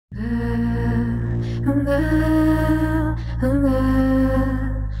I'm good, I'm good,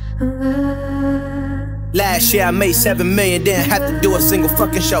 I'm good. Last year I made 7 million, didn't have to do a single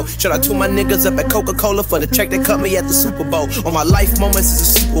fucking show. Shout out to my niggas up at Coca-Cola for the check that cut me at the Super Bowl. On my life moments is a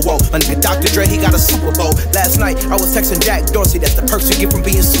Super Bowl. My nigga Dr. Dre, he got a Super Bowl. Last night I was texting Jack Dorsey, that's the perks you get from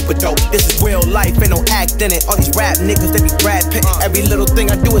being super dope. This is real life, ain't no act in it. All these rap niggas, they be Brad Pitt. Every little thing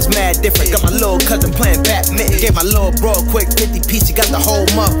I do is mad different. Got my little cousin playing Batman. Gave my little bro a quick 50 piece, he got the whole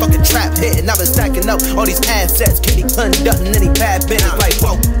motherfucking trap hitting. I've been stacking up all these assets, keep me conducting any bad business. Like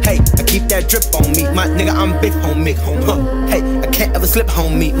whoa, hey, I keep that drip on me. My nigga, I'm big homie, hey, I can't ever slip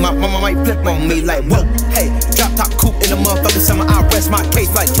homie. My mama might flip on me like whoa, hey, drop top coupe in the motherfucking summer. I rest my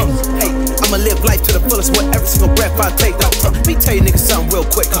case like hey, I'ma live life to the fullest with every single breath I take. Let me tell you niggas something real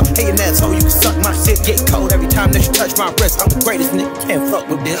quick. Hey, an asshole, you can suck my shit, get cold every time that you touch my wrist. I'm the greatest nigga, can't fuck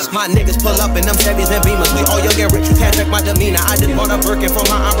with this. My niggas pull up in them Chevys and Beamers. We all young and rich, you can't check my demeanor. I just bought a Birkin for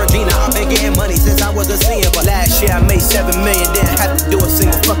my Aunt Regina. I've been getting money since I was a senior, but last year I made 7 million, didn't have to do a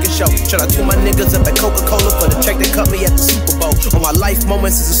single fucking show. Shout out to my niggas up at Coca-Cola for the check that cut me at the Super Bowl. On my life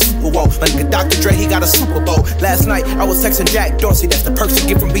moments is a Super Bowl. My nigga Dr. Dre, he got a Super Bowl. Last night I was texting Jack Dorsey, that's the perks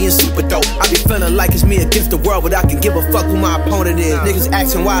you get from being super dope. I be feeling like it's me against the world, but I can give a fuck who my opponent is. Niggas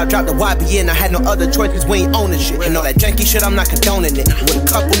asking why I dropped the YBN, I had no other choice cause we ain't owning shit. And all that janky shit, I'm not condoning it. With a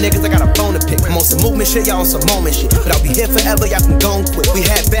couple niggas, I got a bone to pick. I'm on some movement shit, y'all on some moment shit. But I'll be here forever, y'all can go and quit. We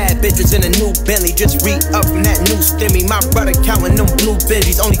had bad bitches in a new Bentley, just re-up from that new stimmy. My brother counting them blue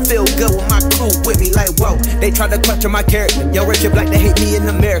Benjis, only feel good with my crew with me. Like whoa, they tried to question my character. Yo, rich and black, they hate me in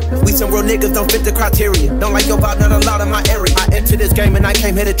America. We some real niggas, don't fit the criteria. Don't like your vibe, not a lot in my area. I entered this game and I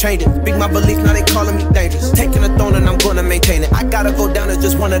came here to change it. Speak my beliefs, now they calling me dangerous. Taking the throne and I'm gonna maintain it. I gotta go down as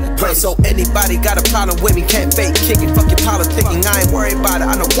just one of the greats. So anybody got a problem with me, can't fake kicking. Fuck your politicking, I ain't worried about it.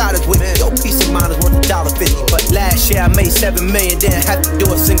 I know God is with me. Your peace of mind is worth $1.50. But last year I made 7 million, didn't have to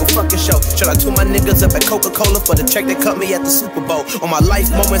do a single fucking show. Shout out to my niggas up at Coca-Cola for the check that cut me at the Super Bowl. On my life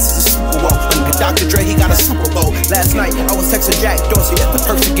moments is a Super Bowl. My nigga Dr. Dre, he got a Super Bowl. Last night I was texting Jack Dorsey, that's the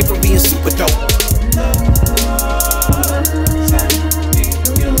perks you get from being super dope.